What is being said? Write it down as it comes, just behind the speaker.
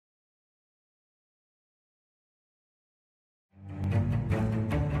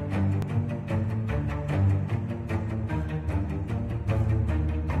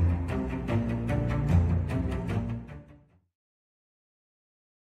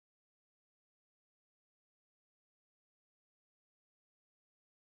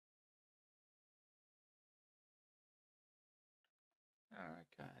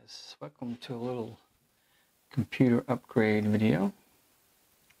Guys, welcome to a little computer upgrade video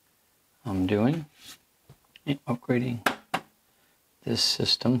I'm doing. Upgrading this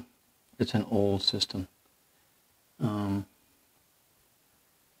system. It's an old system.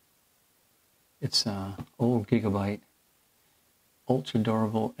 It's an old Gigabyte ultra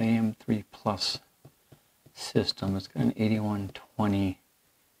durable AM3 Plus system. It's got an 8120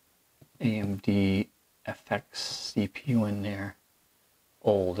 AMD FX CPU in there.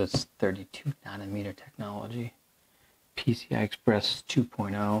 Old, it's 32 nanometer technology, PCI Express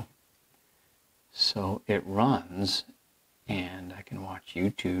 2.0, so it runs and I can watch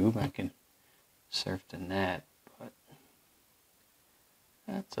YouTube, I can surf the net, but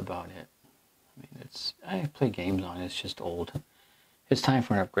that's about it. I mean, I play games on it, it's just old. It's time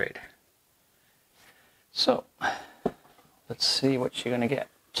for an upgrade. So let's see what you're gonna get.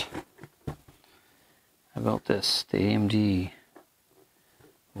 How about this, the AMD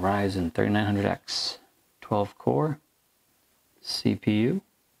RYZEN 3900X 12 core CPU.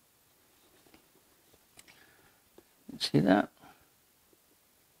 See that?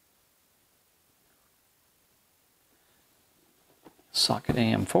 Socket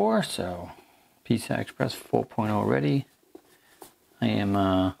AM4, so PCI Express 4.0 ready. I am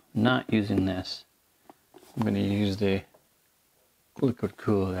not using this. I'm going to use the liquid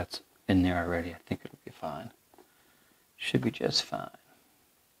cooler that's in there already. I think it'll be fine. Should be just fine.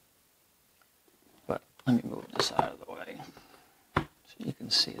 Let me move this out of the way so you can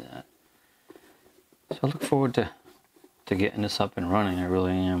see that. So I look forward to getting this up and running. I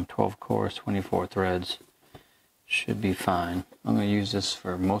really am. 12 cores, 24 threads. Should be fine. I'm going to use this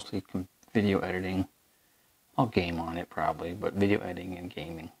for mostly video editing. I'll game on it probably, but video editing and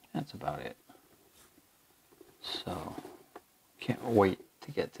gaming. That's about it. So, can't wait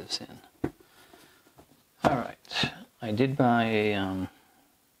to get this in. Alright. I did buy a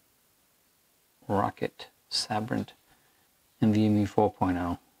Rocket Sabrent NVMe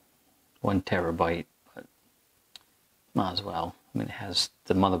 4.0, 1 terabyte, but might as well. I mean,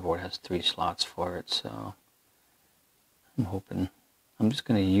 the motherboard has 3 slots for it, so I'm just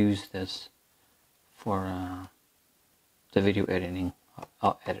going to use this for the video editing.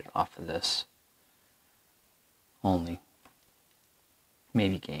 I'll edit off of this only.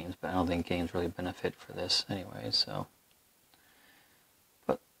 Maybe games, but I don't think games really benefit for this anyway, so.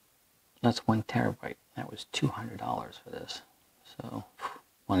 That's 1 terabyte. That was $200 for this. So,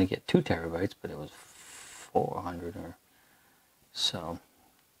 want to get 2 terabytes, but it was $400 or so.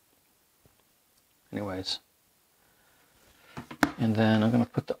 Anyways. And then I'm going to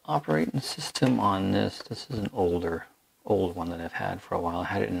put the operating system on this. This is an old one that I've had for a while. I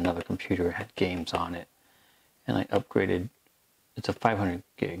had it in another computer. It had games on it. And I upgraded. It's a 500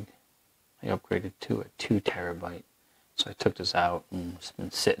 gig. I upgraded to a 2 terabyte. So I took this out and it's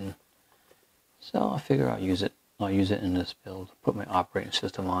been sitting. So I figure I'll use it. I'll use it in this build. Put my operating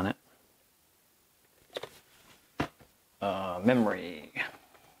system on it. Memory.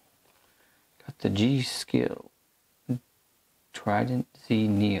 Got the G.Skill TridentZ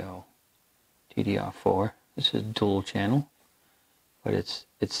Neo DDR4. This is dual channel, but it's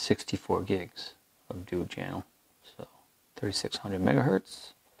 64 gigs of dual channel. So 3600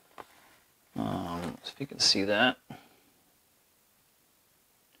 megahertz. So if you can see that.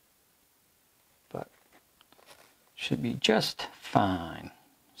 Should be just fine.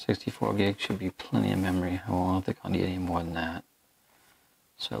 64 gigs should be plenty of memory. I don't think I'll need any more than that.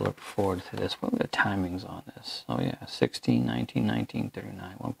 So I look forward to this. What are the timings on this? Oh yeah, 16, 19, 19,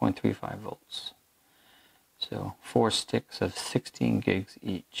 39, 1.35 volts. So 4 sticks of 16 gigs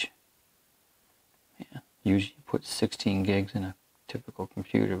each. Yeah, usually you put 16 gigs in a typical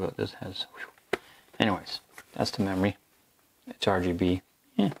computer, but this has... Whew. Anyways, that's the memory. It's RGB.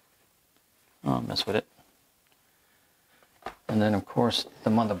 Yeah, I'll mess with it. And then, of course, the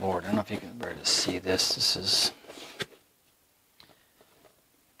motherboard. I don't know if you can bear to see this.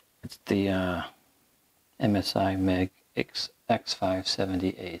 It's the MSI MEG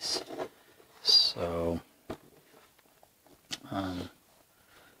X570 Ace. So, I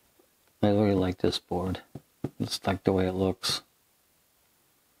really like this board. It's like the way it looks.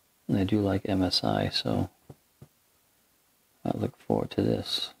 And I do like MSI, so I look forward to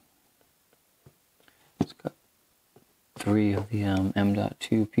this. It's got 3 of the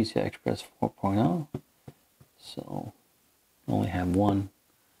M.2 PCI Express 4.0, so I only have 1,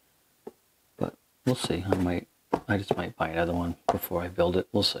 but we'll see. I just might buy another one before I build it.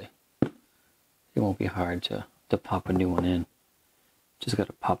 We'll see. It won't be hard to pop a new one in. Just got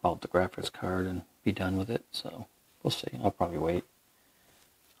to pop out the graphics card and be done with it. So we'll see. I'll probably wait.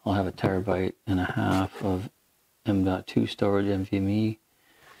 I'll have 1.5 terabytes of M.2 storage NVMe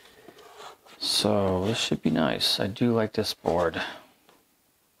So this should be nice. I do like this board. I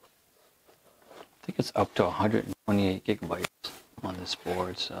think it's up to 128 gigabytes on this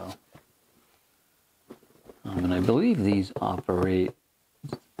board, so. And I believe these operate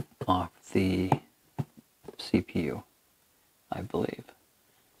off the CPU, I believe.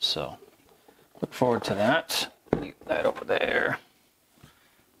 So, look forward to that. Leave that over there.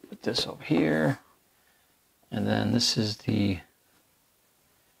 Put this over here. And then this is the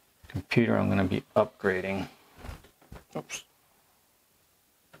computer I'm going to be upgrading. Oops.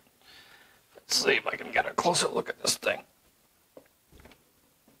 Let's see if I can get a closer look at this thing.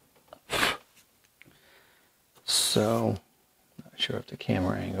 So, not sure if the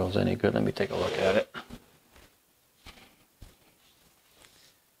camera angle is any good. Let me take a look at it.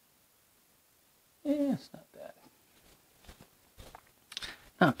 Yeah, it's not bad.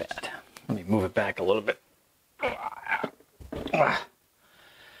 Not bad. Let me move it back a little bit.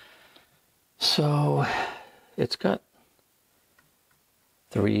 So, it's got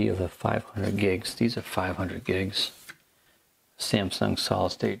 3 of the 500 gigs. These are 500 gigs. Samsung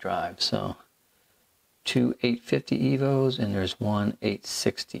solid state drive. So, 2 850 EVOs, and there's 1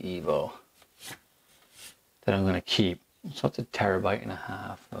 860 EVO that I'm going to keep. So it's a 1.5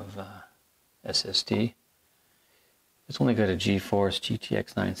 terabytes of SSD. It's only got a Geforce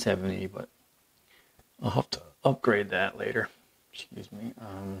GTX 970, but I'll have to upgrade that later. Excuse me.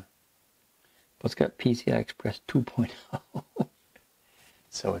 But it's got PCI Express 2.0.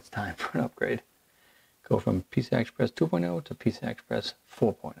 So it's time for an upgrade. Go from PCI Express 2.0 to PCI Express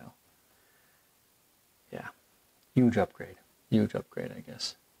 4.0. Yeah, huge upgrade, I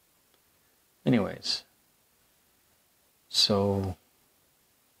guess. Anyways, so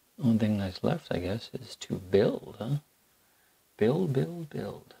the only thing that's left, I guess, is to build, huh? Build.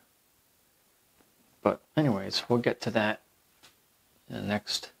 But anyways, we'll get to that in the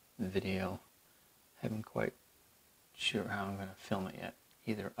next video. Haven't quite sure how I'm going to film it yet.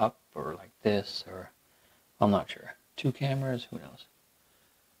 Either up or like this, or I'm not sure. 2 cameras, who knows?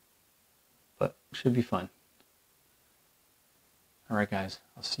 But should be fun. Alright guys,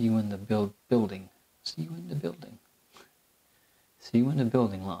 I'll see you in the building. See you in the building. See you in the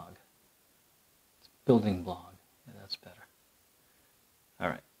building log. It's building blog. Yeah, that's better.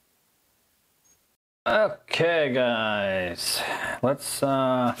 Alright. Okay guys. Let's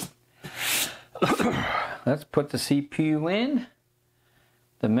let's put the CPU in,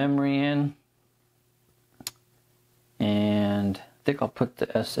 the memory in, and I think I'll put the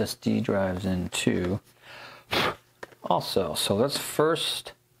SSD drives in too. Also, so let's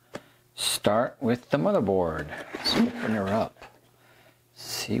first start with the motherboard. Let's open her up.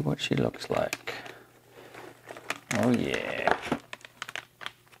 See what she looks like. Oh yeah.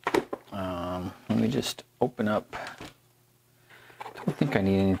 Let me just open up. I don't think I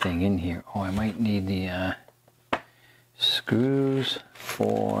need anything in here. Oh, I might need the screws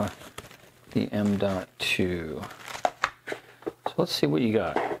for the M.2. So let's see what you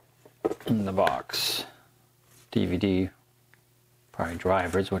got in the box. DVD, probably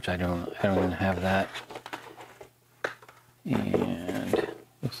drivers, which I don't even have that. And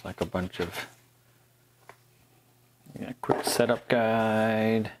looks like a bunch of quick setup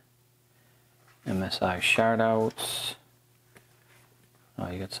guide, MSI shoutouts. Oh,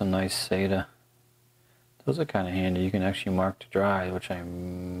 you got some nice SATA. Those are kind of handy. You can actually mark the drive, which I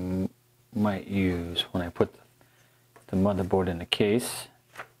might use when I put the motherboard in the case.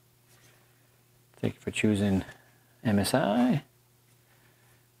 Thank you for choosing MSI.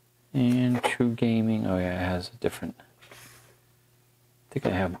 And True Gaming. Oh yeah, it has a different. I think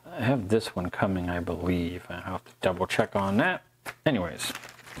I have this one coming, I believe. I have to double check on that. Anyways,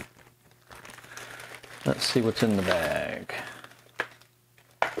 let's see what's in the bag.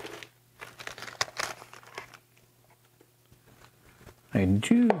 I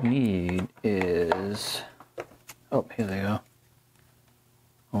do need is, oh, here they go.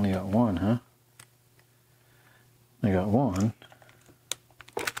 Only got one, huh? I got one.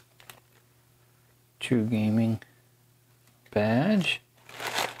 True Gaming badge.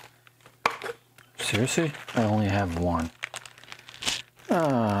 Seriously? I only have one.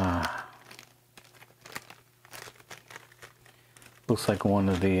 Looks like one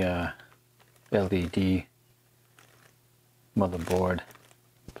of the LED motherboard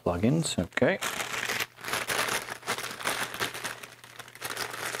plugins. Okay.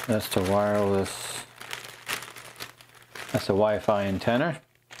 That's the wireless. That's a Wi-Fi antenna.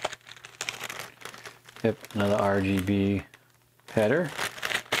 Yep, another RGB header.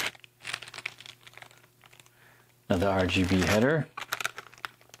 Another RGB header.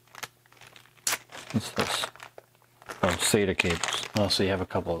 What's this? Oh, SATA cables. Also, you have a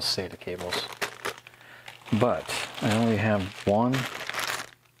couple of SATA cables. But I only have one.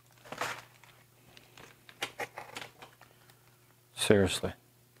 Seriously.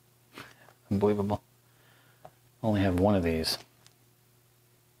 Unbelievable. Only have one of these.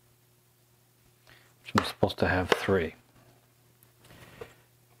 Which I'm supposed to have 3.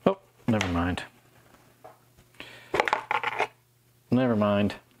 Oh, never mind. Never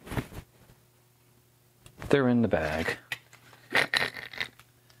mind. They're in the bag.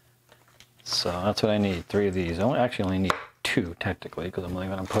 So that's what I need, 3 of these. I actually only need 2 technically, because I'm only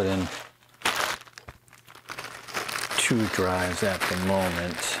going to put in 2 drives at the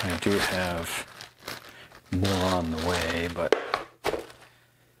moment. I do have more on the way, but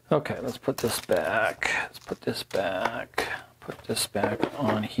okay, let's put this back. Let's put this back. Put this back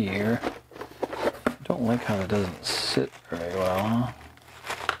on here. I don't like how it doesn't sit very well.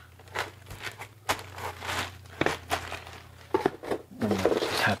 I'm gonna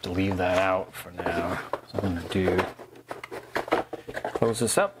just have to leave that out for now. So I'm gonna do close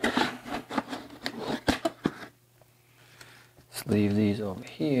this up. Let's leave these over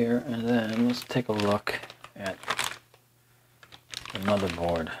here, and then let's take a look at the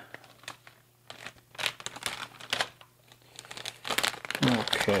motherboard.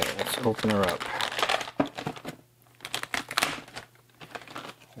 Okay, let's open her up.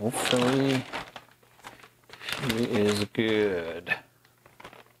 Hopefully she is good.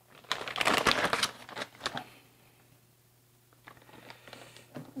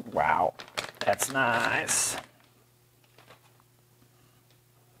 Wow, that's nice.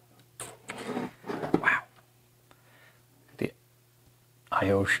 Wow. The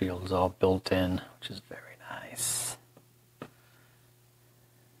I/O shield is all built in, which is very nice.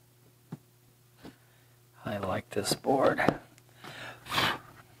 I like this board.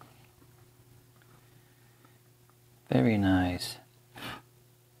 Very nice.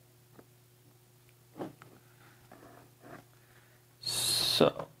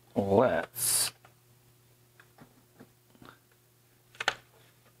 So let's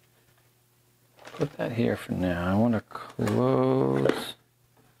put that here for now. I want to close.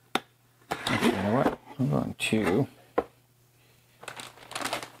 Actually, you know what? I'm going to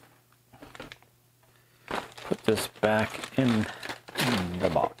put this back in the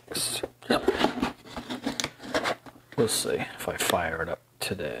box. Yep. We'll see if I fire it up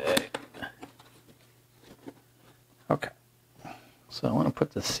today. Okay. So I want to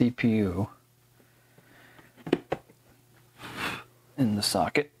put the CPU in the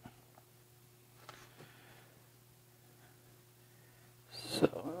socket. So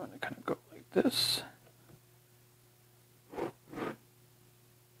I'm going to kind of go like this. You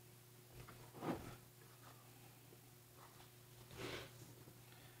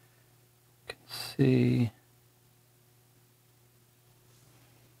can see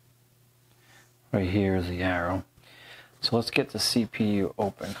right here is the arrow. So let's get the CPU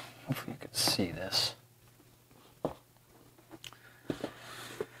open. Hopefully you can see this.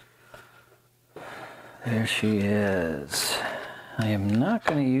 There she is. I am not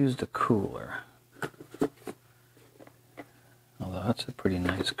going to use the cooler. Although that's a pretty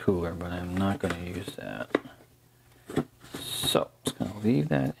nice cooler, but I'm not going to use that. So, I'm just going to leave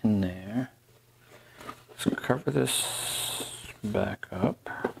that in there. Let's cover this back up.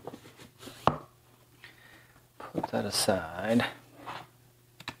 Put that aside.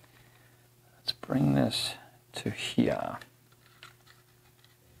 Let's bring this to here.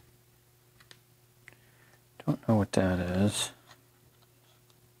 Don't know what that is.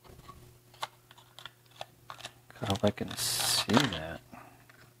 I hope I can see that.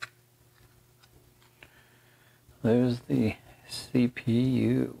 There's the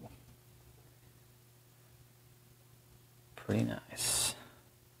CPU. Pretty nice.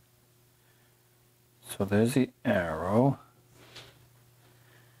 So there's the arrow.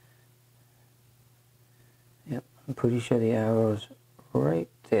 Yep, I'm pretty sure the arrow's right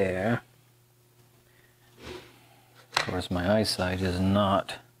there. Of course, my eyesight is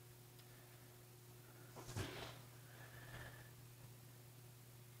not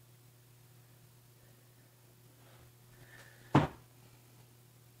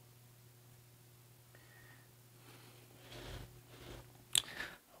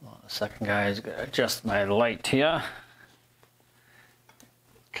second, guys, gotta adjust my light here.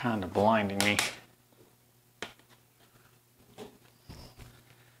 Kind of blinding me.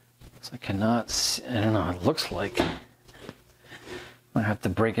 So I cannot see, I don't know, it looks like I have to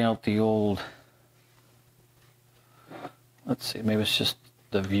break out the old, let's see, maybe it's just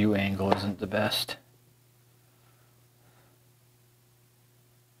the view angle isn't the best.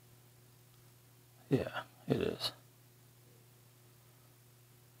 Yeah, it is.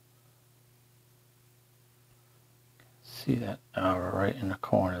 See that arrow right in the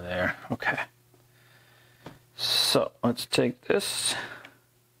corner there. Okay. So let's take this.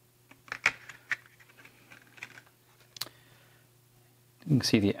 You can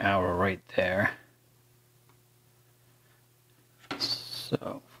see the arrow right there.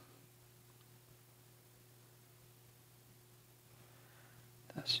 So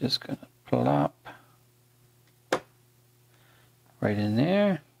that's just gonna plop right in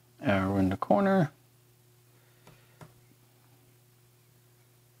there. Arrow in the corner.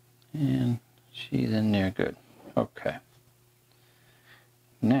 And she's in there good. Okay.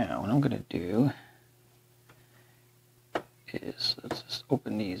 Now what I'm gonna do is, let's just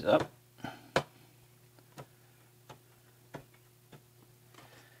open these up.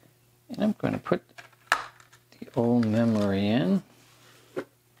 And I'm going to put the old memory in. Let's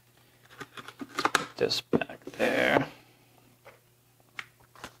put this back there.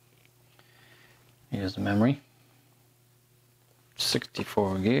 Here's the memory.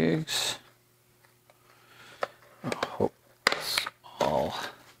 64 gigs. I hope it's all.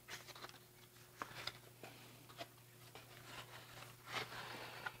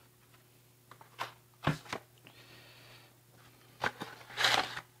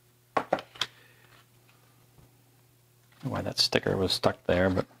 Why that sticker was stuck there,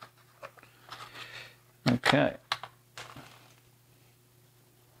 but okay.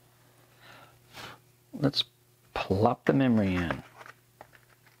 Let's plop the memory in.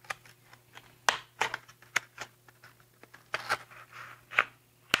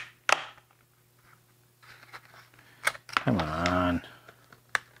 Come on.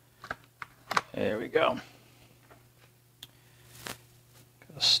 There we go.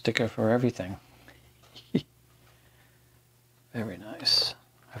 Got a sticker for everything. Very nice.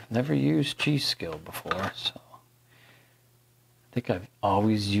 I've never used G.Skill before, so I think I've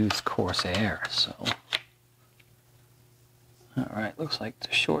always used Corsair, so. Alright, looks like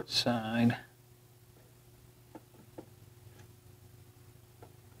the short side.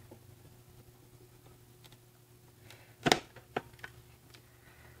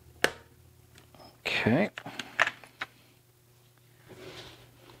 Okay.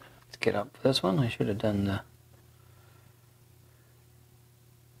 Let's get up for this one. I should have done the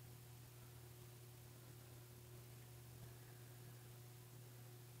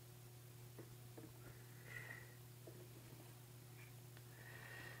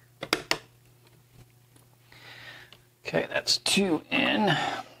okay, that's 2 in.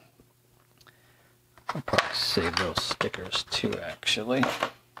 I'll probably save those stickers too, actually.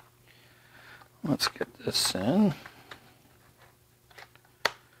 Let's get this in.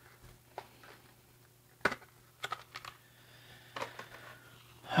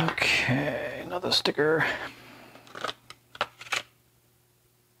 Okay, another sticker.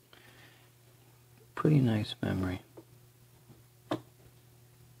 Pretty nice memory.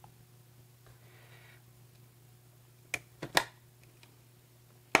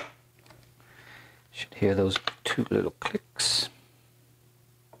 Should hear those 2 little clicks.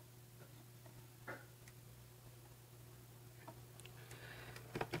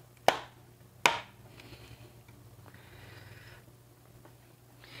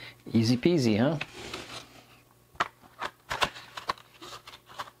 Easy peasy, huh?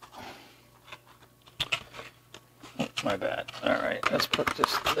 Oh, my bad. All right, let's put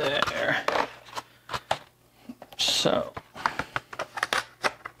this there. So.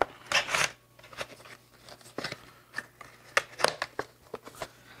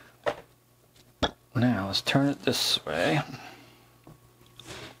 Now let's turn it this way.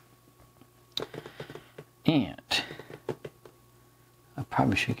 And I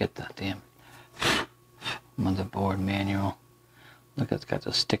probably should get the damn motherboard manual. Look, it's got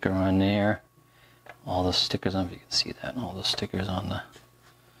the sticker on there. All the stickers, I don't know if you can see that. All the stickers on the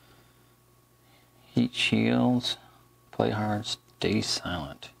heat shields. Play hard, stay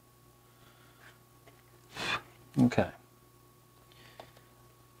silent. Okay.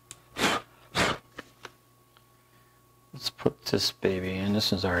 Let's put this baby in.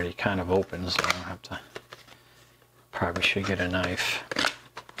 This is already kind of open, so I don't have to. Probably should get a knife.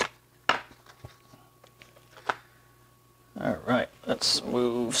 All right, let's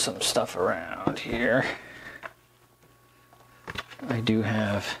move some stuff around here. I do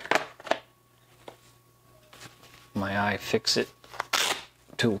have my iFixit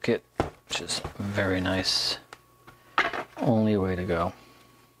toolkit, which is very nice. Only way to go.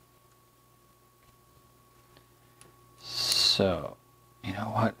 So, you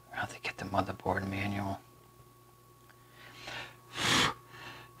know what? How to get the motherboard manual?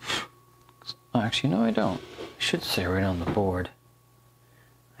 Actually, no, I don't. It should say right on the board,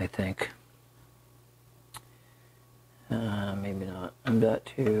 I think. Maybe not.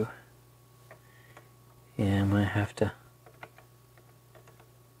 M.2. Yeah, I might have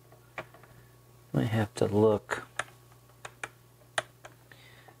to look.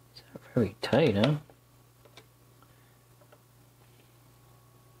 It's very tight, huh?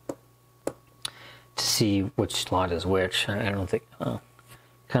 To see which slot is which. I don't think. Kind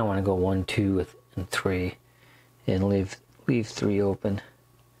of want to go 1, 2, and 3, and leave 3 open.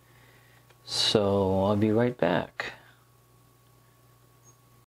 So I'll be right back.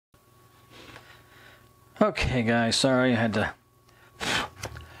 Okay, guys. Sorry, I had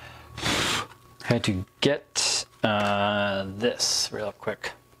to get this real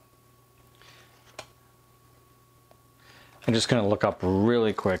quick. I'm just gonna look up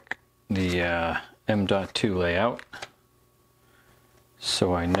really quick the M.2 layout,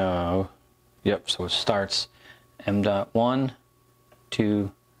 so I know. Yep. So it starts M.1,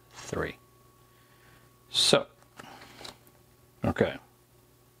 2, 3. So, okay.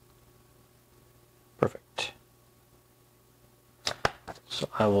 Perfect. So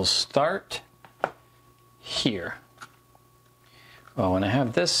I will start here. Oh, and I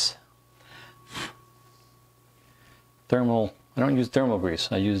have this thermal, I don't use thermal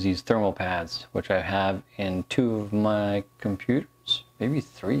grease, I use these thermal pads, which I have in 2 of my computers, maybe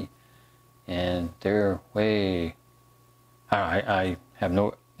 3. And they're way, I have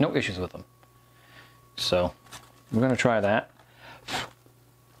no issues with them. So we're gonna try that.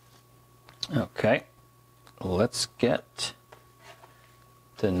 Okay, let's get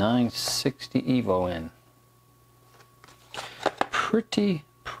the 960 Evo in. Pretty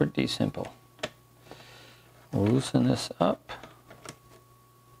simple. Loosen this up.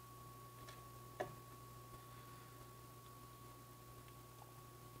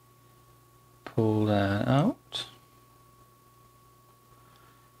 Pull that out.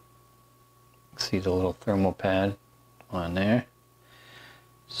 See the little thermal pad on there.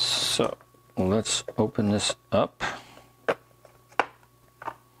 So let's open this up. Like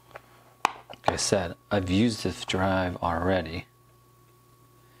I said, I've used this drive already.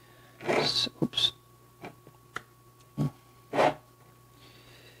 So, oops.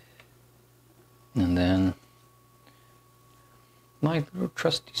 And then my little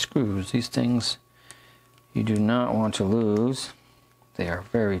trusty screws. These things you do not want to lose. They are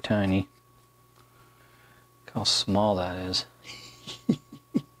very tiny. Look how small that is. It's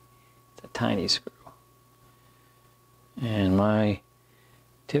a tiny screw. And my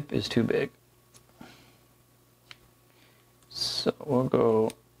tip is too big. So we'll go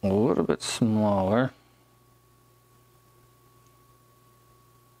a little bit smaller.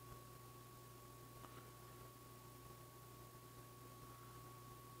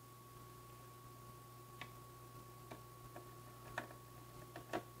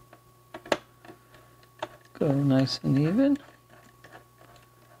 Go nice and even.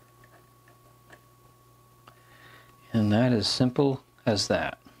 And that is simple as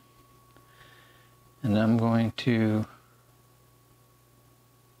that. And I'm going to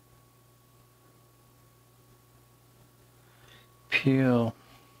peel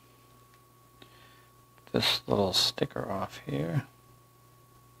this little sticker off here.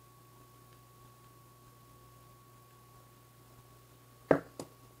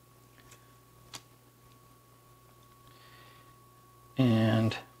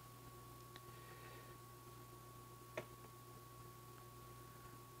 And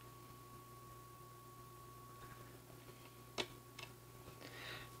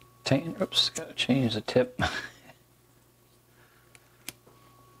tighten, oops, gotta change the tip.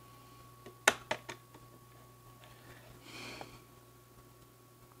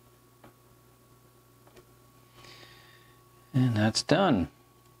 And that's done.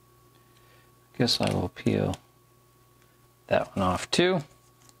 Guess I will peel that one off too.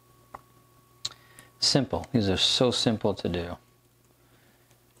 Simple. These are so simple to do.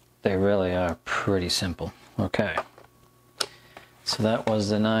 They really are pretty simple. Okay. So that was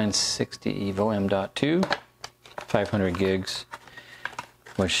the 960 Evo M.2, 500 gigs,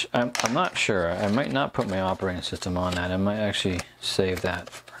 which I'm not sure. I might not put my operating system on that. I might actually save that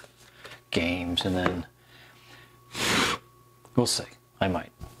for games, and then we'll see. I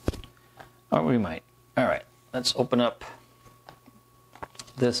might. Or we might. All right. Let's open up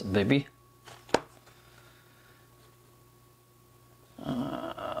this baby.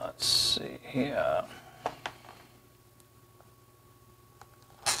 Let's see here.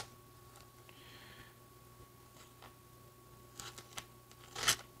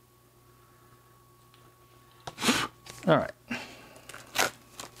 All right.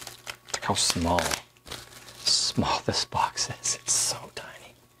 Look how small this box is. It's so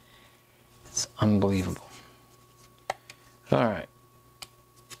tiny. It's unbelievable. All right.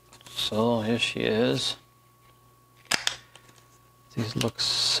 So here she is. These look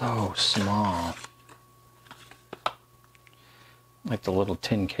so small. Like the little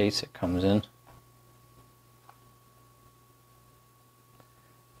tin case it comes in.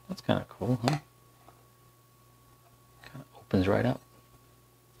 That's kind of cool, huh? Kind of opens right up.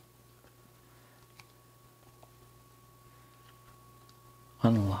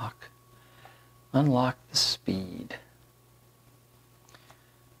 Unlock the speed.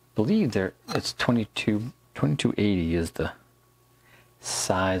 I believe it's 2280 is the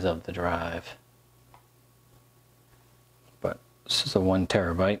size of the drive. But this is a 1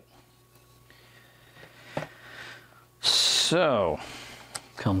 terabyte. So,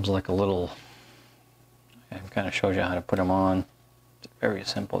 comes like a little, it kind of shows you how to put them on. It's very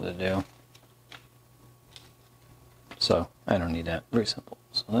simple to do. So I don't need that, very simple.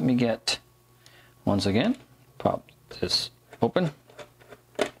 So let me get, once again, pop this open.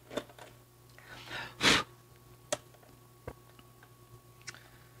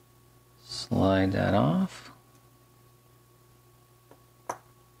 Slide that off.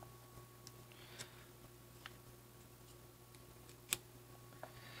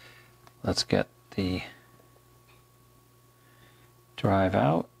 Let's get the drive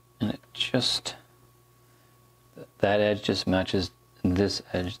out, and it just, that edge just matches this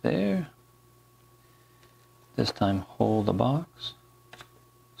edge there. This time hold the box,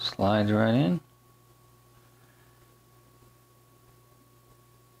 slides right in.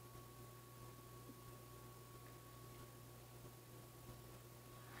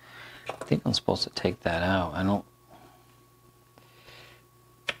 I think I'm supposed to take that out. I don't.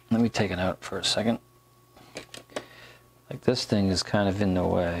 Let me take it out for a second. Like this thing is kind of in the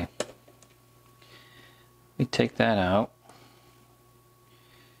way. We take that out.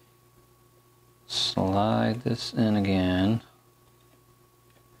 Slide this in again.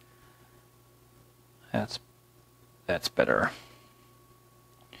 That's better.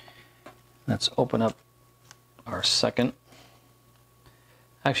 Let's open up our second.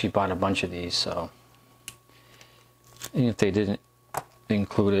 I actually bought a bunch of these, so even if they didn't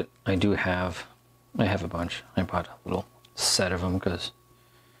include it, I have a bunch. I bought a little set of them because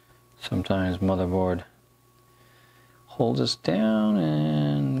sometimes motherboard holds us down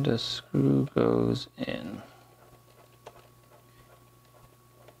and the screw goes in.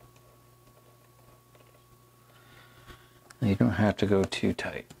 You don't have to go too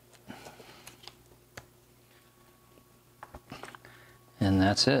tight. And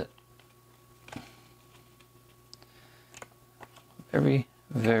that's it. Very,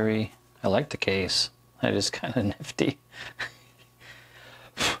 very, I like the case. That is kind of nifty.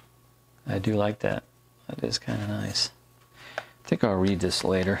 I do like that. That is kind of nice. I think I'll read this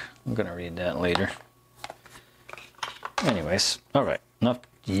later. I'm going to read that later. Anyways, all right, enough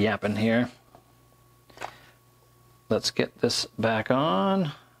yapping here. Let's get this back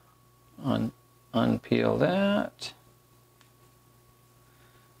on. Unpeel that.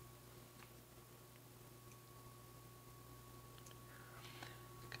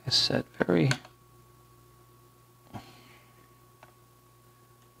 Like I said, very...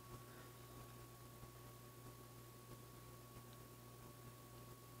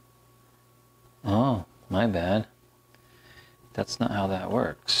 Oh, my bad. That's not how that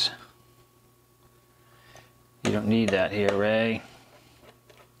works. You don't need that here, Ray.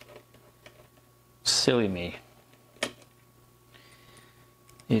 Silly me.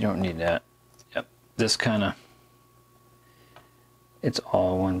 You don't need that. Yep, this kind of, it's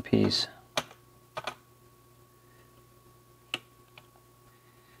all one piece.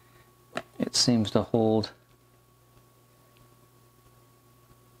 It seems to hold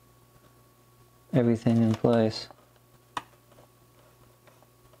everything in place.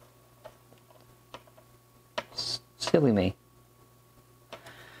 Silly me.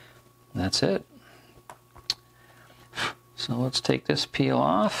 That's it. So let's take this peel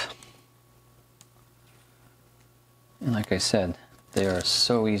off. And like I said, they are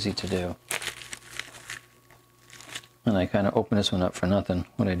so easy to do. And I kind of open this one up for nothing.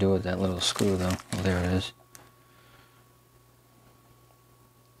 What do I do with that little screw though? Oh, there it is.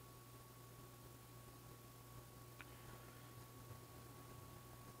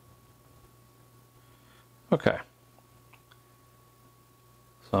 Okay.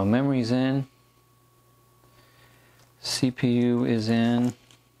 So memory's in. CPU is in.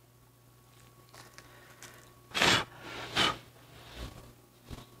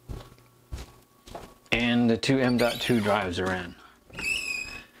 And the two M.2 drives are in.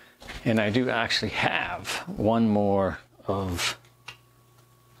 And I do actually have one more of...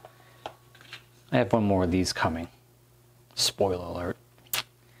 I have one more of these coming. spoiler alert.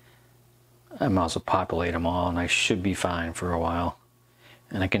 I might as well populate them all and I should be fine for a while.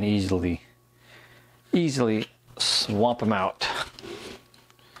 And I can easily swap them out.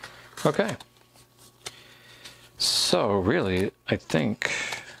 Okay. So really, I think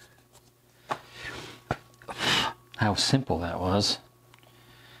how simple that was.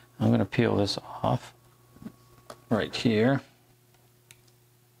 I'm going to peel this off right here.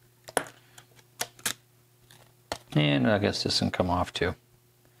 And I guess this can come off too.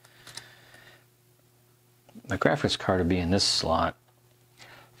 The graphics card will be in this slot.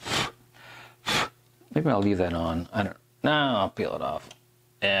 Maybe I'll leave that on. No, I'll peel it off.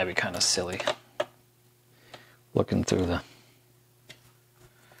 Yeah, it'd be kind of silly. Looking through the...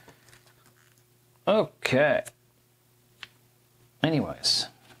 Okay. Anyways.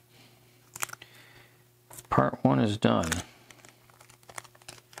 Part 1 is done.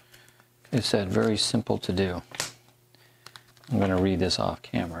 It said very simple to do. I'm going to read this off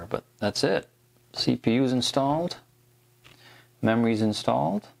camera, but that's it. CPU's installed. Memory's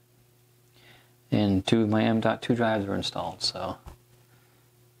installed. And 2 of my M.2 drives are installed, so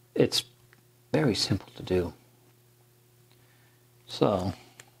it's very simple to do. So,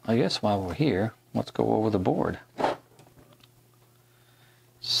 I guess while we're here, let's go over the board.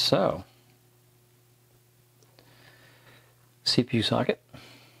 So, CPU socket.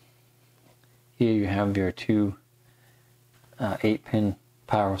 Here you have your 2 8-pin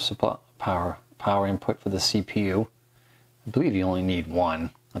power supply, power input for the CPU. I believe you only need 1.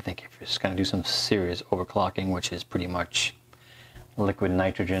 I think if you're just going to do some serious overclocking, which is pretty much liquid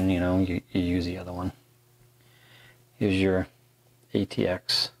nitrogen, you know, you use the other one. Here's your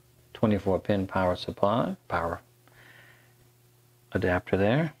ATX 24-pin power supply, power adapter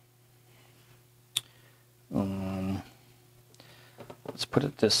there. Let's put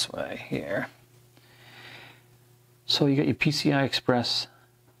it this way here. So you got your PCI Express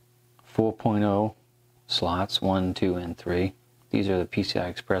 4.0 slots, 1, 2, and 3. These are the PCI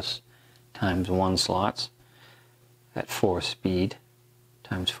Express times 1 slots at 4 speed,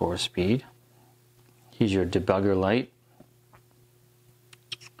 times 4 speed. Here's your debugger light.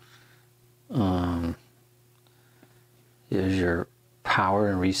 Here's your power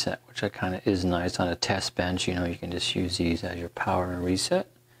and reset, which kind of is nice on a test bench. You know, you can just use these as your power and reset.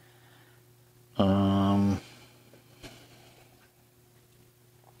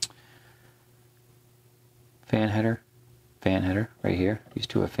 Fan header right here. These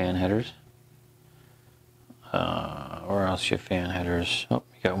 2 are fan headers. Or else your fan headers. Oh,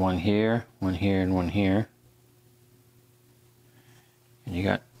 you got one here, and one here. And you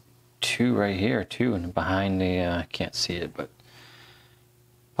got 2 right here too, and behind the can't see it, but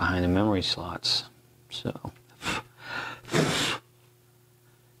behind the memory slots. So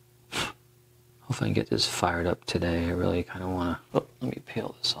hopefully I can get this fired up today. I really kind of want to. Oh, let me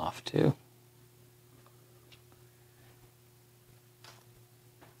peel this off too.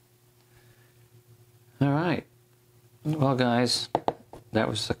 All right. Well, guys, that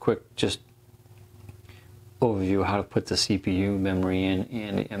was a quick just overview of how to put the CPU memory in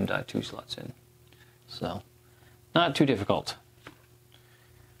and the M.2 slots in. So, not too difficult.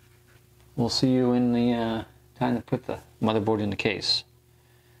 We'll see you in the time to put the motherboard in the case.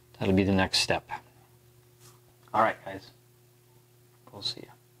 That'll be the next step. All right, guys. We'll see you.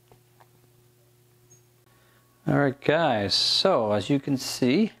 All right, guys. So, as you can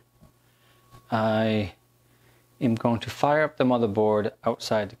see, I am going to fire up the motherboard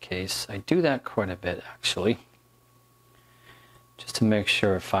outside the case. I do that quite a bit, actually, just to make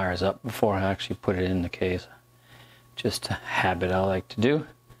sure it fires up before I actually put it in the case. Just a habit I like to do.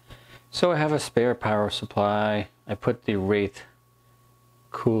 So I have a spare power supply. I put the Wraith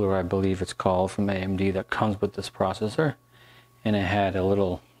cooler, I believe it's called, from AMD that comes with this processor, and it had a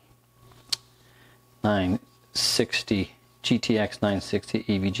little 960 GTX 960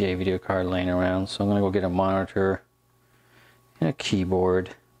 EVGA video card laying around, so I'm going to go get a monitor and a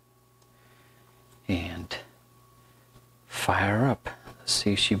keyboard and fire her up. Let's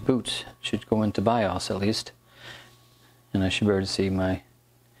see if she boots. Should go into BIOS at least, and I should be able to see my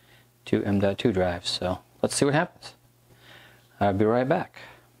 2 M.2 drives, so let's see what happens. I'll be right back.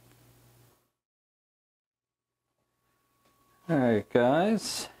 Alright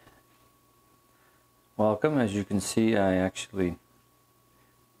guys, welcome. As you can see, I actually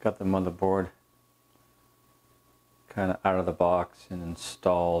got the motherboard kind of out of the box and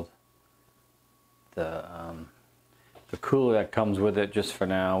installed the cooler that comes with it just for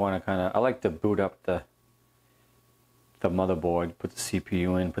now. I like to boot up the motherboard, put the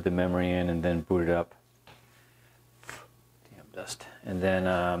CPU in, put the memory in, and then boot it up. Damn dust. And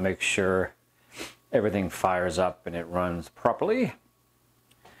then make sure everything fires up and it runs properly.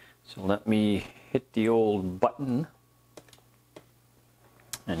 So let me hit the old button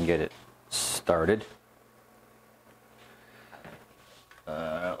and get it started.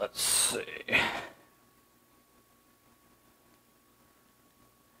 Let's see.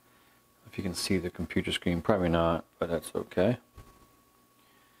 If you can see the computer screen, probably not, but that's okay.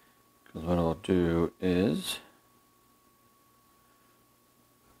 Because what I'll do is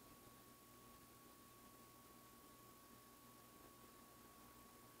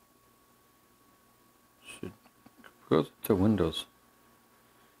should go to Windows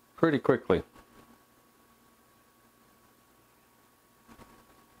pretty quickly.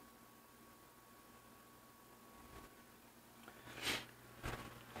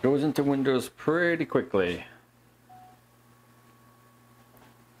 Goes into Windows pretty quickly.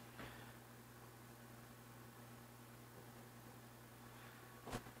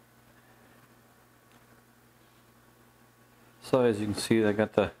 So as you can see, I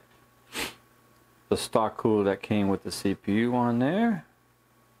got the stock cooler that came with the CPU on there.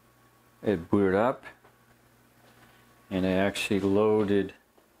 It booted up and I actually loaded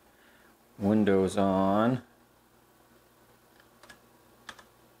Windows on.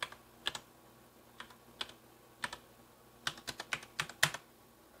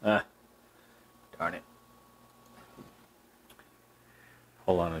 Ah, darn it.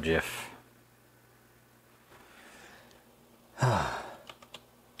 Hold on a jiff.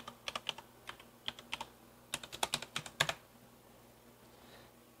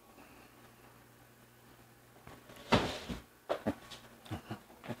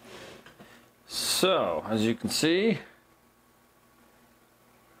 So, as you can see,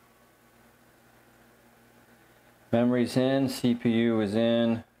 memory's in, CPU is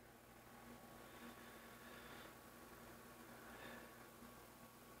in.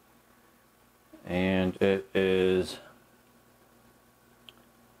 And it is,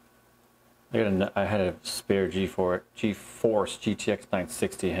 I had a spare Geforce GTX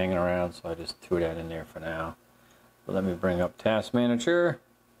 960 hanging around, so I just threw that in there for now. But let me bring up Task Manager.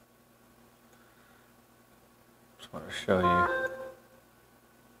 Just want to show you.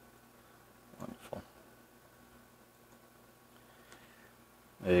 Wonderful.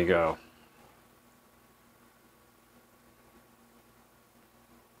 There you go.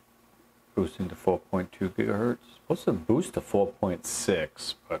 Boosting to 4.2 gigahertz. Supposed to boost to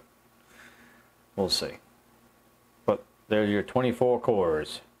 4.6, but we'll see. But there's your 24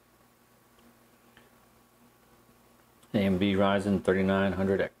 cores. AMD RYZEN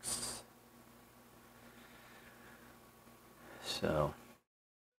 3900X. So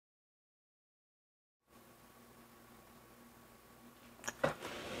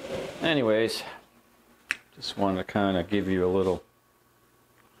anyways, just wanted to kind of give you a little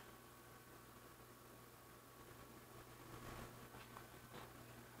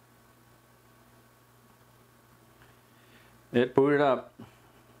it booted up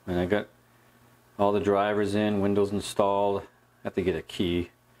and I got all the drivers in, Windows installed. I have to get a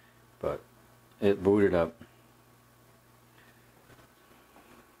key, but it booted up.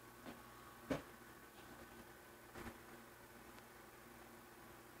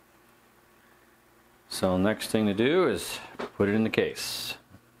 So next thing to do is put it in the case.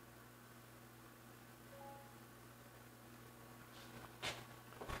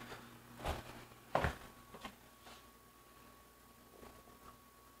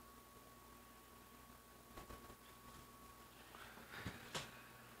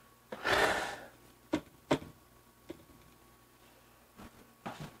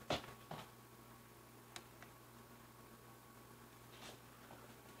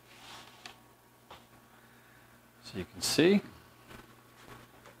 So you can see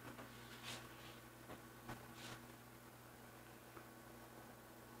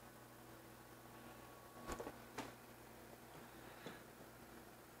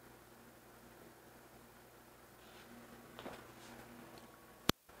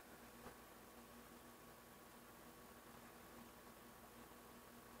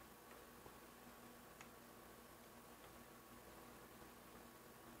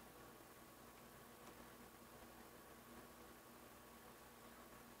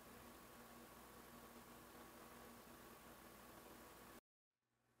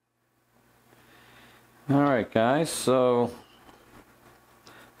Alright guys, so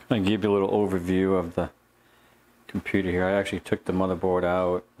I'm going to give you a little overview of the computer here. I actually took the motherboard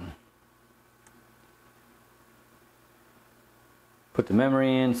out, put the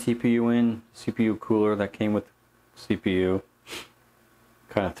memory in, CPU cooler that came with the CPU.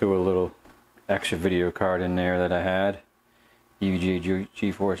 Kind of threw a little extra video card in there that I had, Geforce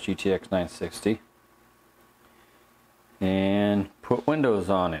GTX 960. and put Windows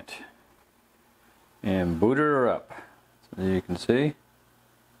on it and boot her up. So you can see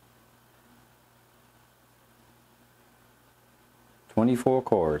 24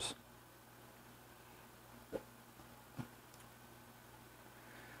 cores. You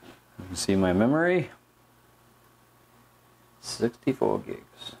can see my memory, 64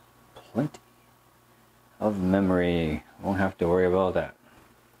 gigs. Plenty of memory. Won't have to worry about that.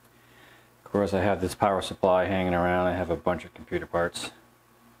 Of course, I have this power supply hanging around. I have a bunch of computer parts.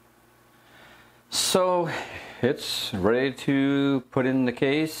 So it's ready to put in the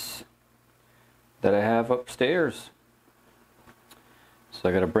case that I have upstairs. So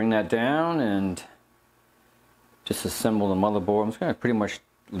I got to bring that down and disassemble the motherboard. I'm just going to pretty much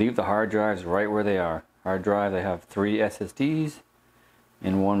leave the hard drives right where they are. Hard drive, I have 3 SSDs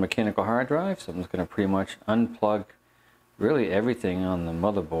and 1 mechanical hard drive. So I'm just going to pretty much unplug really everything on the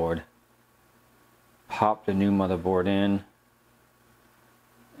motherboard. Pop the new motherboard in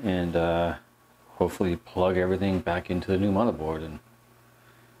and hopefully plug everything back into the new motherboard, and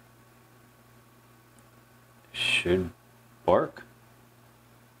should work.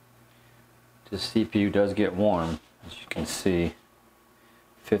 The CPU does get warm, as you can see,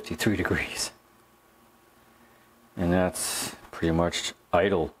 53 degrees, and that's pretty much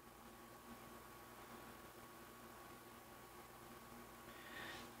idle.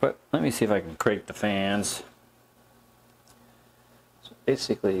 But let me see if I can crank the fans. So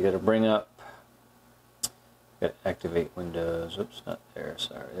basically you got to bring up, got to activate Windows. Oops, not there,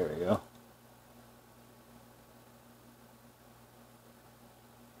 sorry, there we go.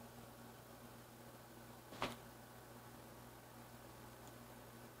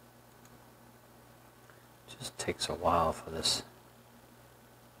 Just takes a while for this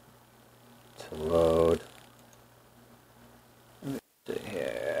to load.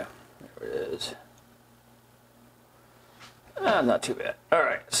 Here, there it is. Not too bad.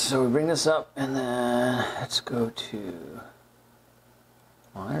 Alright, so we bring this up and then let's go to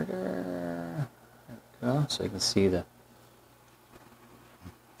monitor. There we go, so you can see the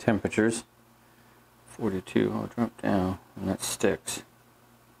temperatures. 42, I'll drop down, and that sticks.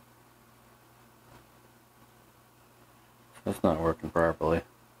 That's not working properly.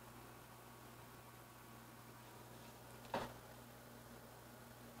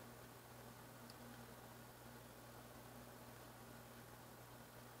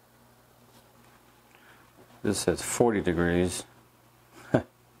 This says 40 degrees,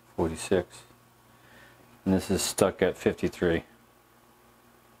 46, and this is stuck at 53.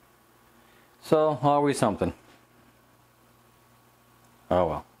 So, always something. Oh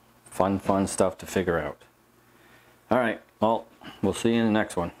well, fun stuff to figure out. Alright, well, we'll see you in the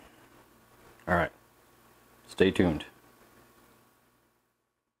next one. Alright, stay tuned.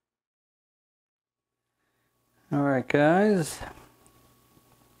 Alright guys,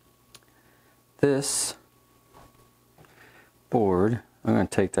 this board, I'm going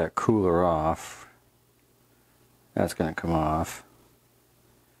to take that cooler off. That's going to come off.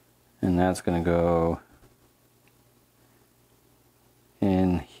 And that's going to go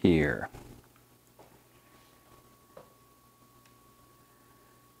in here.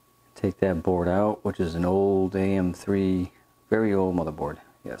 Take that board out, which is an old AM3, very old motherboard,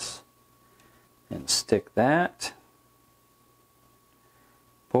 yes. And stick that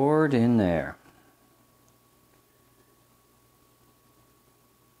board in there.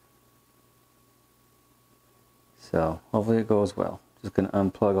 So hopefully it goes well. Just going to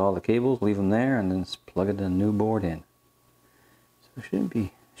unplug all the cables, leave them there, and then just plug the new board in. So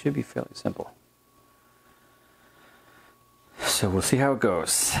it should be fairly simple. So we'll see how it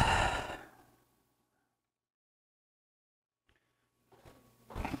goes.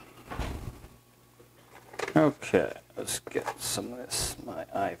 Okay, let's get some of this, my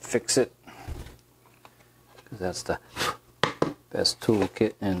iFixit, because that's the best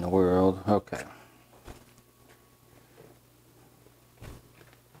toolkit in the world. Okay.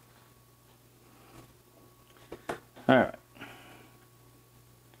 Alright,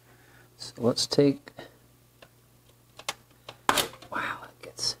 so let's take, wow, it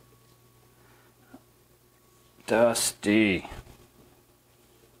gets dusty.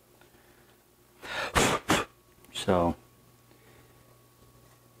 So,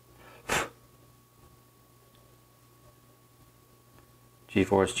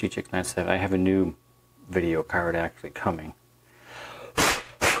 Geforce G.Skill 970, I have a new video card actually coming.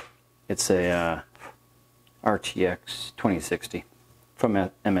 It's a RTX 2060 from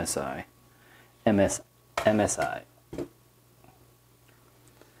MSI. MSI.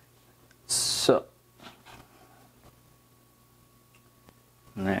 So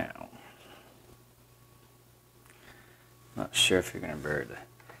now Not sure if you're going to be able to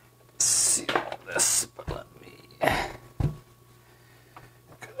see all this, but let me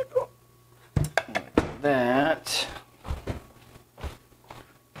go like that,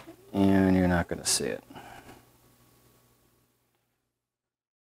 and you're not going to see it.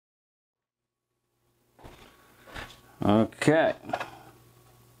 Okay,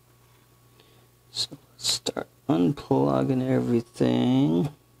 so let's start unplugging everything.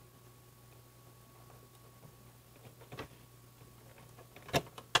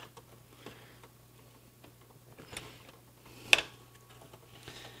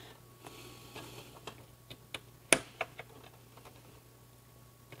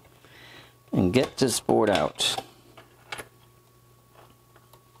 And get this board out.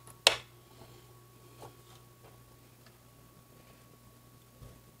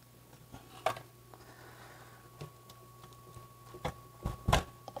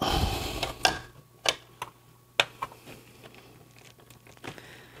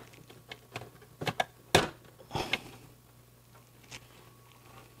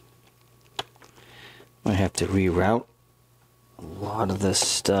 I have to reroute a lot of this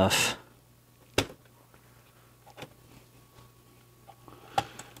stuff.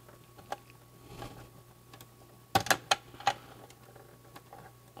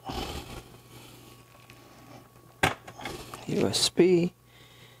 USB,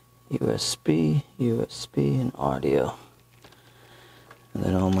 USB, USB, and audio. And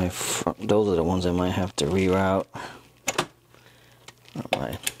then all my front, those are the ones I might have to reroute.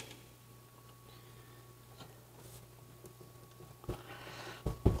 Alright.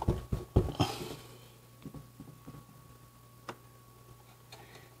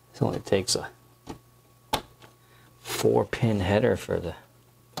 This only takes a 4-pin header for the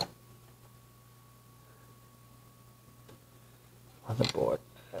motherboard.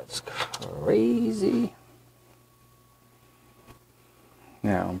 That's crazy.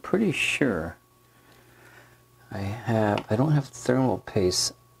 Now I'm pretty sure I don't have thermal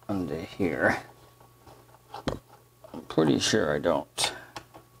paste under here. I'm pretty sure I don't.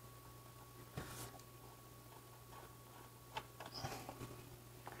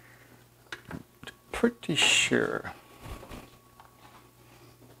 Pretty sure.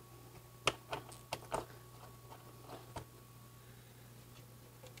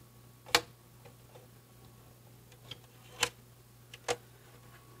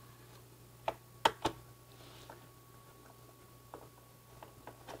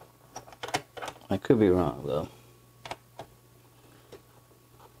 I could be wrong though.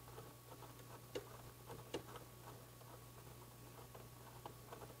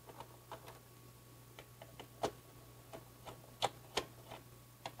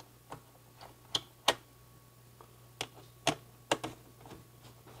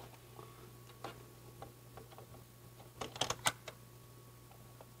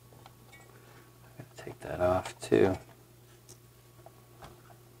 I'm gonna take that off too.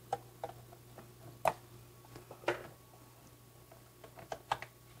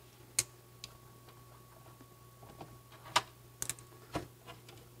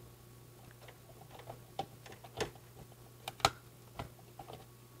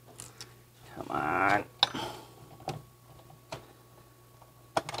 Come on.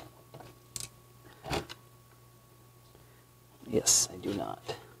 Yes, I do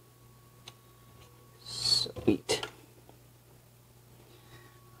not. Sweet.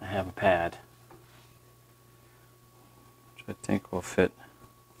 I have a pad, which I think will fit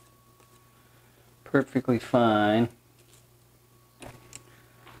perfectly fine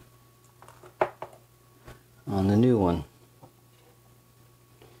on the new one.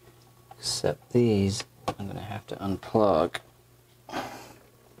 Except these, I'm going to have to unplug.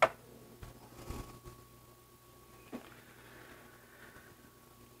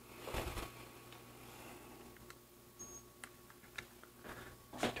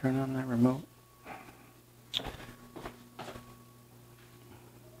 Turn on that remote.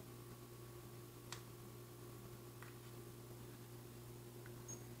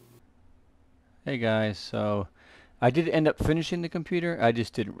 Hey guys, so I did end up finishing the computer. I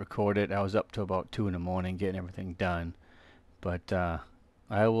just didn't record it. I was up to about 2 in the morning getting everything done. But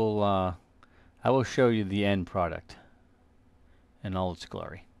I will show you the end product in all its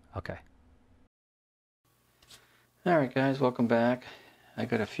glory. Okay. Alright guys, welcome back. I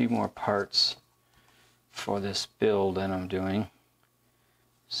got a few more parts for this build that I'm doing.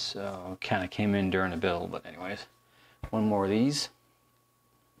 So kind of came in during the build, but anyways. One more of these.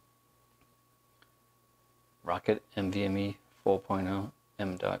 Rocket NVMe 4.0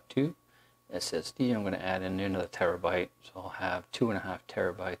 M.2 SSD. I'm going to add in another terabyte, so I'll have 2.5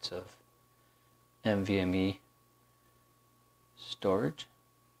 terabytes of NVMe storage,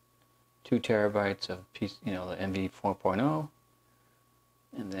 2 terabytes of the NV 4.0,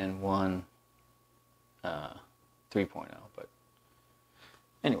 and then one 3.0. But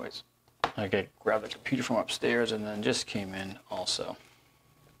anyways, I grabbed the computer from upstairs and then just came in also.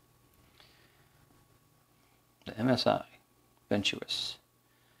 The MSI Ventus.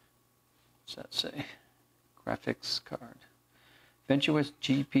 What's that say? Graphics card. Ventus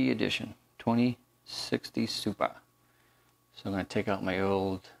GP Edition 2060 Super. So I'm going to take out my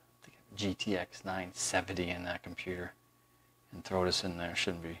old GTX 970 in that computer and throw this in there.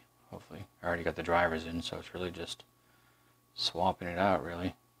 Shouldn't be, hopefully. I already got the drivers in, so it's really just swapping it out,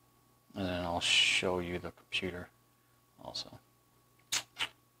 really. And then I'll show you the computer also.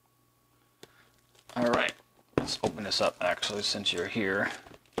 Alright, let's open this up actually since you're here.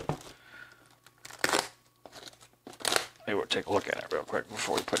 Maybe we'll take a look at it real quick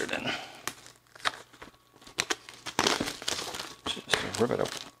before we put it in. Just rip it up.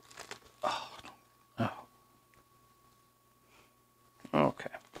 Oh. Okay.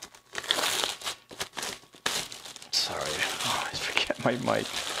 Sorry, I always forget my mic.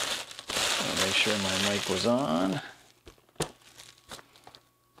 I'll make sure my mic was on.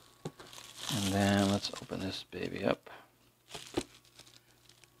 And then let's open this baby up.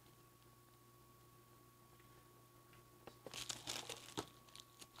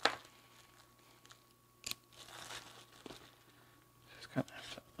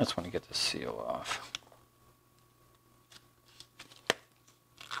 That's when you get the seal off.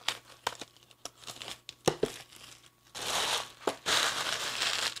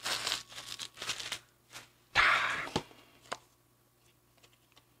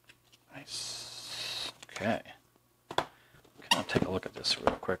 Nice. Okay. I'll take a look at this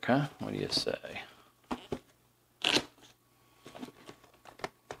real quick, huh? What do you say? Gotta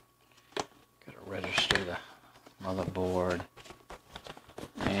register the motherboard.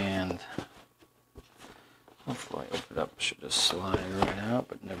 And hopefully I open it up, should just slide right out,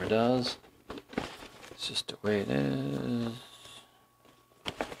 but it never does. It's just the way it is.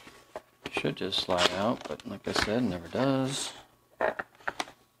 Should just slide out, but like I said, never does.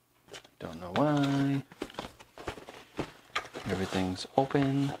 Don't know why. Everything's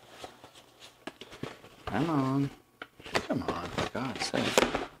open. Come on. Come on, for God's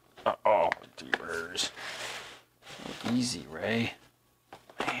sake. Uh-oh, dears. Easy, Ray.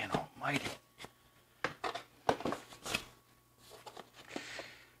 Man almighty.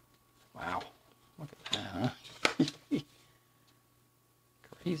 Wow. Look at that, huh?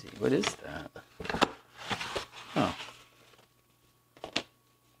 Crazy. What is that? Oh.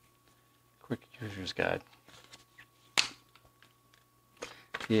 Quick user's guide.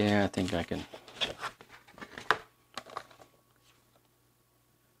 Yeah, I think I can.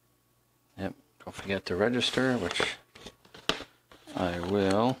 Yep. Don't forget to register, which I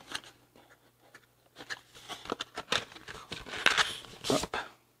will. Up.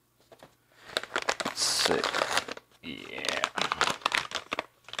 Let's see. Yeah.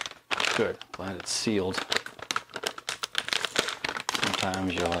 Good. Glad it's sealed.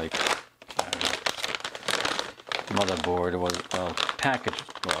 Sometimes you're like, motherboard was, well, packaged,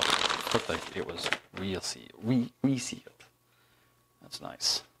 well, looked like it was resealed. That's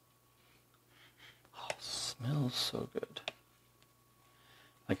nice. Oh, smells so good.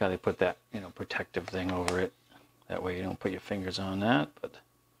 Like how they put that, protective thing over it. That way you don't put your fingers on that, but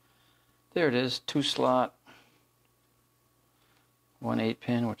there it is, 2-slot, 1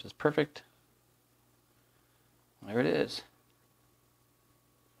 8-pin, which is perfect. There it is.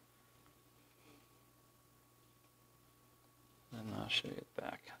 And I'll show you the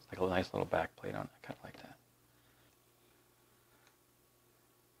back. It's like a nice little back plate on it, kind of like that.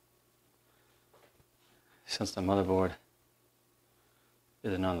 Since the motherboard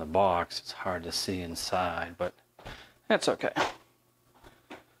isn't on the box, it's hard to see inside, but that's okay.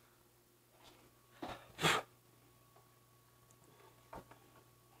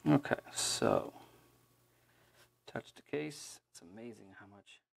 Okay, so touch the case. It's amazing how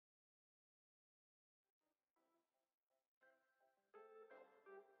much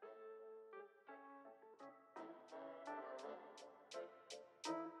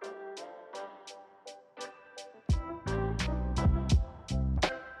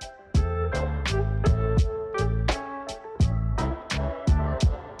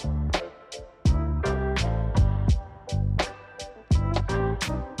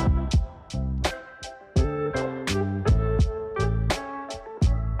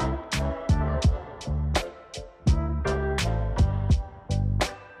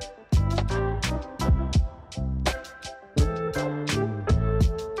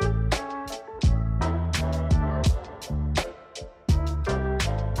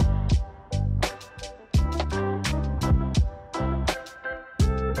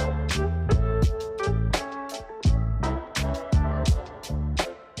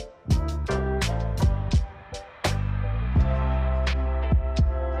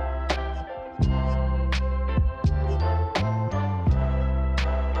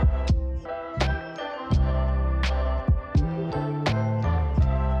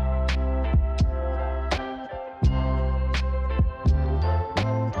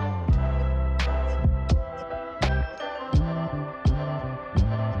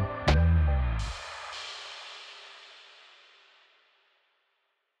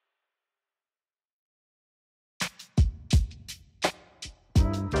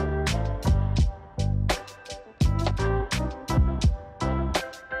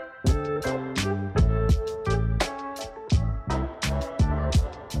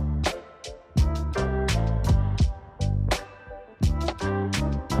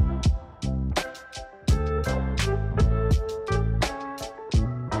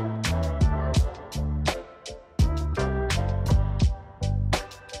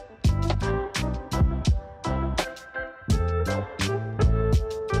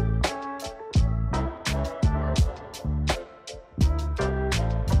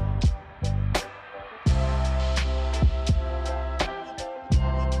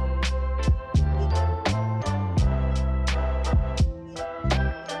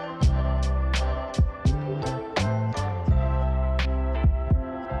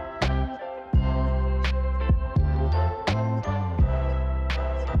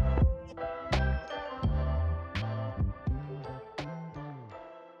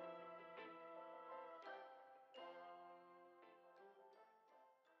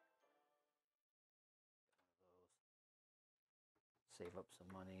save up some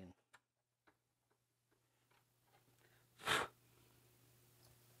money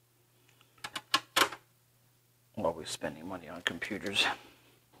and always spending money on computers.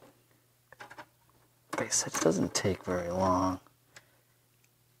 Like I said, it doesn't take very long.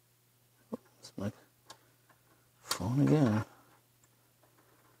 It's my phone again.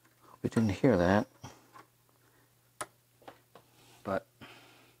 Hope you didn't hear that. But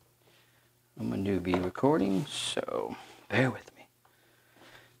I'm a newbie recording, so bear with me.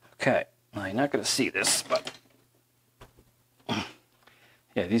 Okay, now you're not going to see this, but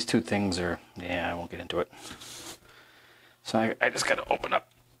yeah, these two things are, yeah, I won't get into it. So I just got to open up.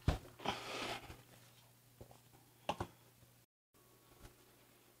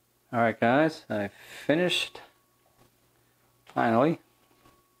 Alright guys, I finished, finally.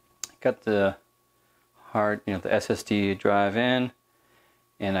 Got the hard, the SSD drive in,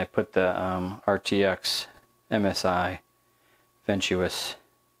 and I put the RTX MSI Ventus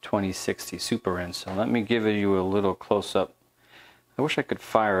 2060 Super in. So let me give you a little close-up. I wish I could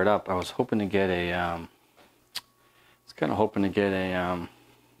fire it up. I was hoping to get a, I was kind of hoping to get a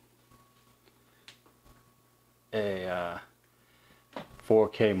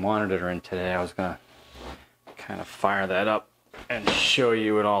 4K monitor in today. I was gonna kind of fire that up and show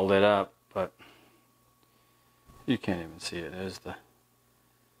you it all lit up, but you can't even see it. There's the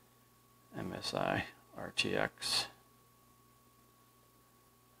MSI RTX.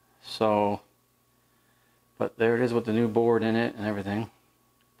 So, but there it is with the new board in it and everything.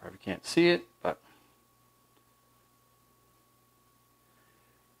 Probably can't see it, but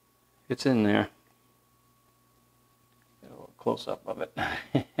it's in there. Get a little close up of it.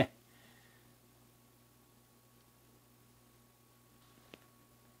 Like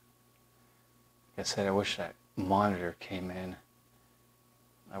I said, I wish that monitor came in.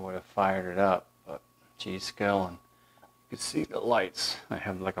 I would have fired it up, but G.Skill, and you can see the lights. I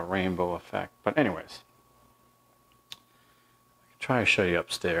have like a rainbow effect. But anyways, I can try to show you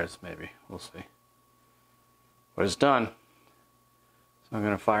upstairs, maybe. We'll see. But it's done. So I'm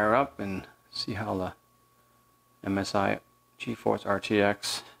going to fire up and see how the MSI Geforce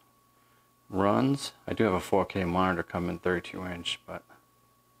RTX runs. I do have a 4K monitor coming, 32-inch, but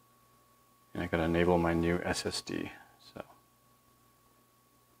I got to enable my new SSD. So,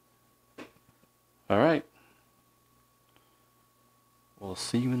 all right. We'll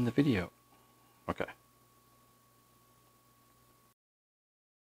see you in the video. Okay.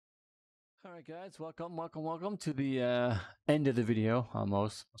 All right, guys. Welcome to the end of the video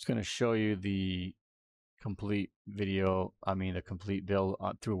almost. I was going to show you the complete video. The complete build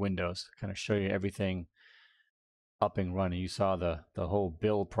through Windows. Kind of show you everything up and running. You saw the whole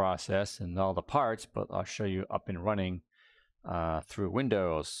build process and all the parts, but I'll show you up and running through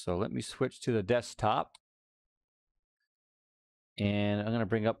Windows. So let me switch to the desktop, and I'm going to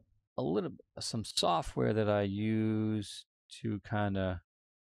bring up some software that I use to kind of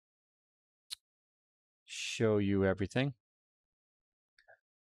show you everything.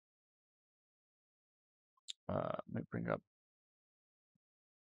 Let me bring up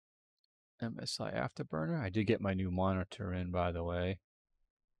MSI Afterburner. I did get my new monitor in, by the way.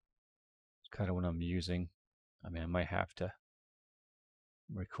 It's kind of what I'm using. I might have to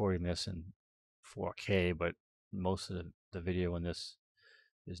recording this in 4K, but most of the video in this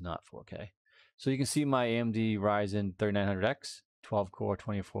is not 4K. So you can see my AMD Ryzen 3900X 12-core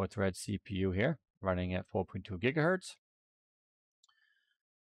 24-thread CPU here, running at 4.2 gigahertz.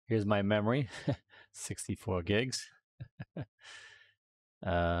 Here's my memory, 64 gigs.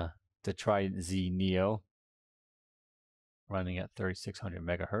 The TridentZ Neo, running at 3600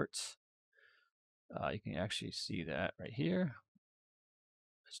 megahertz. You can actually see that right here.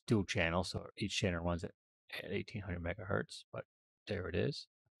 It's dual channel, so each channel runs at 1800 megahertz, but there it is.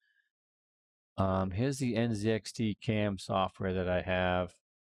 Here's the NZXT cam software that I have.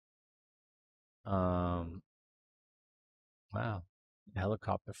 Wow, a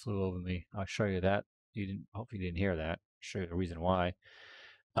helicopter flew over me. I'll show you that. Hopefully you didn't hear that. I'll show you the reason why.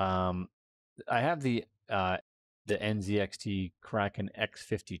 I have the NZXT Kraken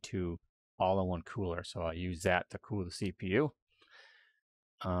X52 all-in-one cooler, so I use that to cool the CPU.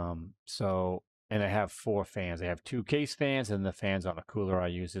 And I have 4 fans. I have 2 case fans, and the fans on the cooler. I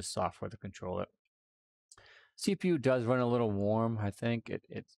use this software to control it. CPU does run a little warm. I think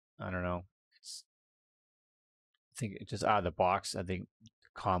it's I don't know. I think it's just out of the box. I think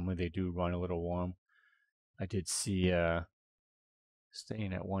commonly they do run a little warm. I did see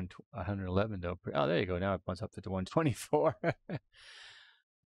staying at 111 though. Oh, there you go. Now it bumps up to 124.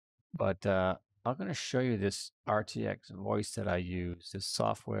 But I'm going to show you this RTX voice that I use. This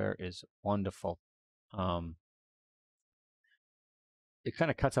software is wonderful. it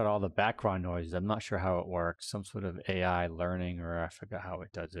kind of cuts out all the background noise. I'm not sure how it works. Some sort of AI learning, or I forgot how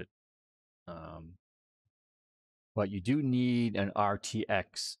it does it. But you do need an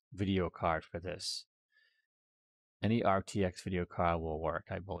RTX video card for this. Any RTX video card will work,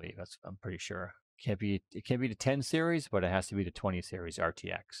 I believe. I'm pretty sure. It can't be the 10 series, but it has to be the 20 series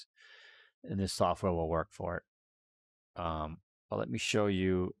RTX, and this software will work for it. But let me show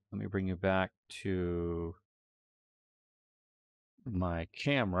you. Let me bring you back to my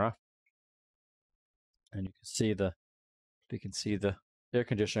camera, and you can see the air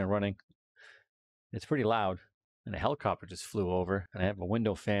conditioner running. It's pretty loud, and a helicopter just flew over, and I have a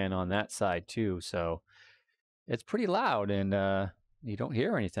window fan on that side too, so it's pretty loud, and you don't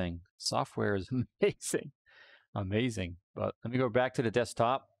hear anything. Software is amazing, amazing. But let me go back to the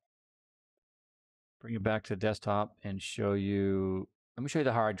desktop. Bring it back to the desktop and show you. Let me show you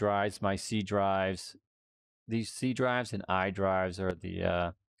the hard drives, my C drives. These C drives and I drives are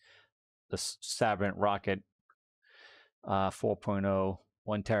the Sabrent Rocket 4.0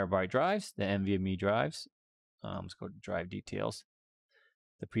 1 terabyte drives, the NVMe drives. Let's go to drive details.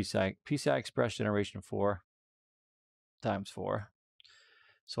 The PCI Express Generation 4 ×4.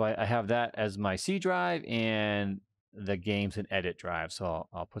 So I have that as my C drive and the games and edit drive. So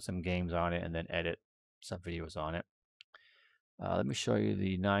I'll put some games on it and then edit some videos on it. Let me show you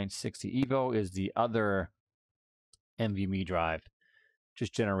the 960 Evo is the other NVMe drive,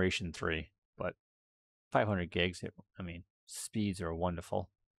 just generation 3, but 500 gigs. I mean, speeds are wonderful.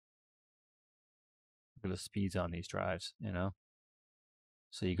 Look at the speeds on these drives, you know.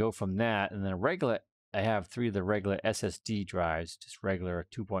 So you go from that, and then I have 3 of the regular SSD drives, just regular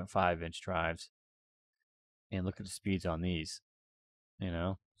 2.5-inch drives. And look at the speeds on these, you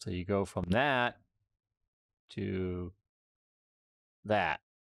know. So you go from that to that.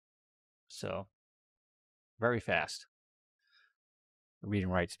 So very fast read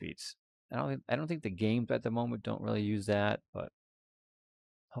and write speeds. I don't think the games at the moment don't really use that, but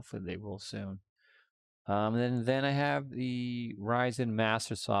hopefully they will soon. And then I have the Ryzen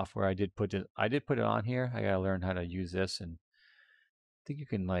Master software. I did put it on here. I gotta learn how to use this, and I think you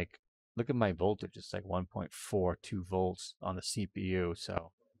can like look at my voltage. It's like 1.42 volts on the CPU.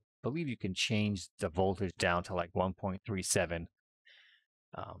 So I believe you can change the voltage down to like 1.37.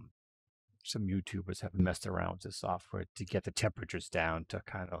 Some YouTubers have messed around with this software to get the temperatures down to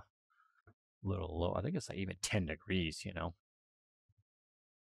kind of a little low. I think it's like even 10 degrees, you know.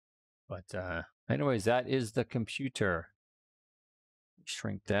 But anyways, that is the computer.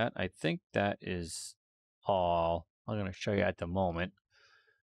 Shrink that. I think that is all I'm going to show you at the moment.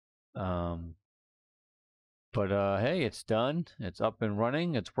 But hey, it's done. It's up and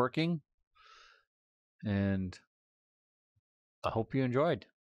running. It's working. And I hope you enjoyed.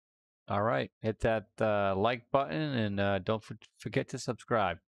 All right. Hit that like button and don't forget to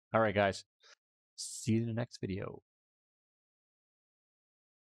subscribe. All right, guys. See you in the next video.